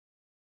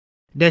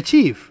The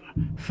chief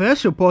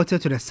first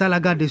reported to the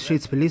Salaga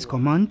District Police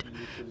Command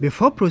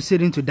before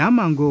proceeding to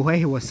Damongo, where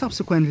he was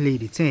subsequently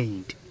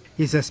detained.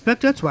 He is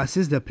expected to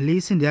assist the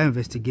police in their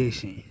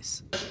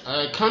investigations.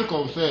 I can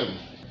confirm,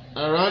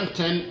 around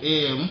 10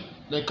 a.m.,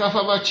 the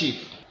Kafaba chief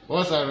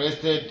was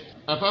arrested.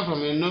 Apart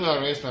from no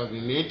arrest has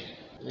been made,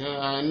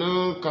 I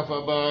know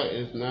Kafaba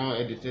is now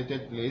a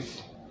deserted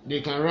place. They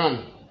can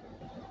run,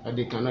 but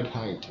they cannot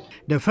hide.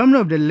 The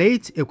family of the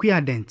late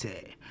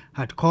Equiadente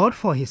had called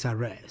for his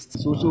arrest.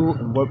 He's also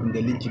involved in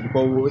the lynching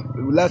because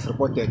we last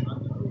reported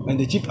and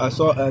the chief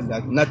assured us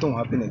that nothing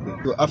happened again.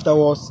 So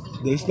afterwards,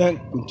 the incident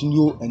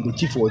continued and the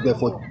chief was there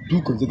for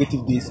 2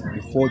 consecutive days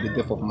before the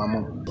death of my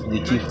mom.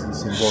 The chief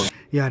is involved.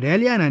 He had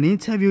earlier in an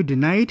interview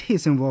denied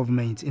his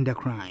involvement in the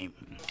crime.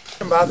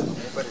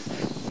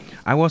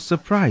 I was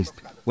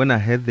surprised when I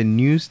heard the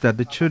news that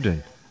the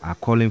children are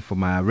calling for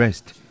my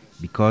arrest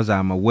because I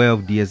am aware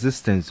of the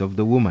existence of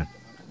the woman.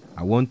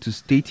 I want to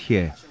state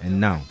here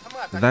and now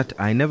that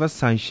I never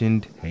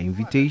sanctioned her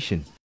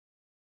invitation.